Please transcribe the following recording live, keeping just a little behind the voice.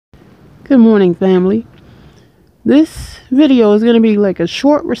Good morning, family. This video is going to be like a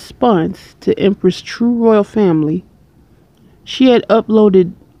short response to Empress True Royal Family. She had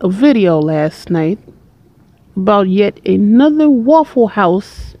uploaded a video last night about yet another Waffle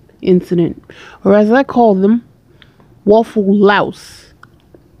House incident, or as I call them, Waffle Louse.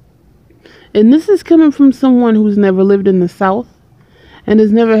 And this is coming from someone who's never lived in the South and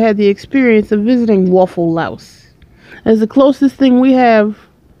has never had the experience of visiting Waffle Louse, as the closest thing we have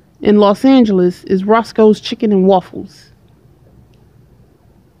in Los Angeles is Roscoe's Chicken and Waffles.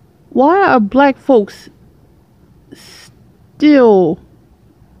 Why are black folks still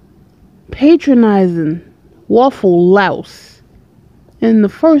patronizing Waffle Louse in the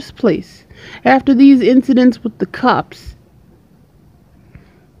first place after these incidents with the cops?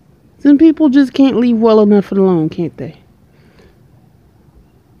 Some people just can't leave well enough alone, can't they?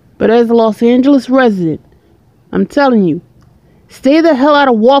 But as a Los Angeles resident, I'm telling you, stay the hell out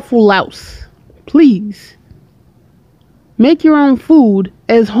of Waffle Louse. Please. Make your own food,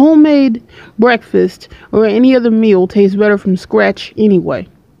 as homemade breakfast or any other meal tastes better from scratch anyway.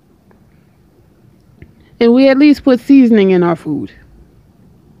 And we at least put seasoning in our food.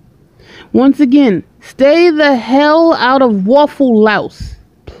 Once again, stay the hell out of Waffle Louse.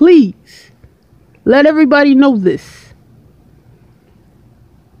 Please. Let everybody know this.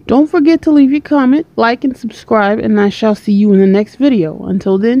 Don't forget to leave your comment, like, and subscribe, and I shall see you in the next video.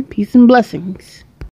 Until then, peace and blessings.